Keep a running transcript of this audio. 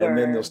and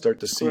then they'll start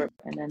to see grip,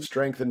 and then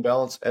strength and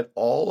balance at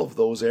all of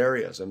those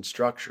areas and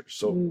structures.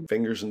 So mm,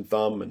 fingers and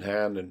thumb and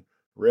hand and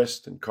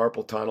wrist and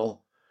carpal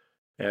tunnel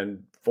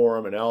and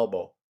forearm and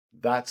elbow.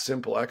 That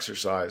simple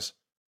exercise,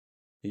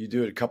 you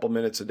do it a couple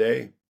minutes a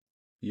day,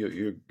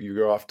 you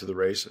go off to the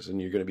races, and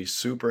you're going to be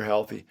super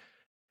healthy,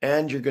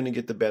 and you're going to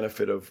get the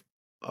benefit of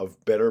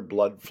better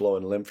blood flow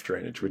and lymph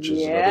drainage, which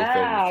is another thing.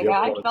 yeah, If you ever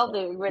I want to felt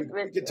talk, it with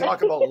we could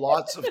talk about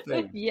lots of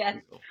things. yes,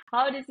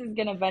 how this is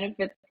gonna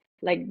benefit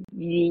like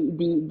the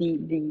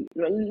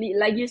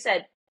like you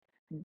said,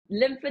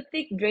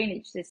 lymphatic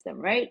drainage system,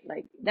 right?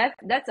 Like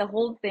that's a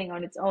whole thing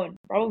on its own.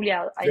 Probably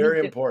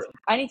Very important.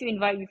 I need to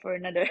invite you for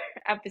another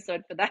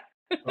episode for that.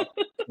 Uh,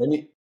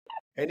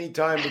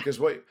 anytime, because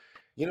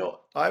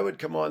I would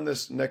come on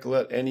this,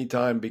 Nicolette,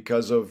 anytime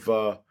because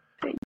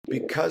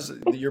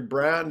your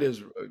brand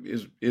is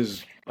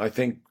I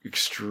think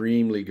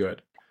extremely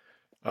good.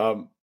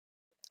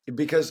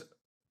 Because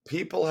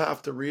people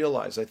have to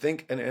realize, I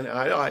think, and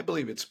I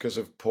believe it's because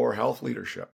of poor health leadership.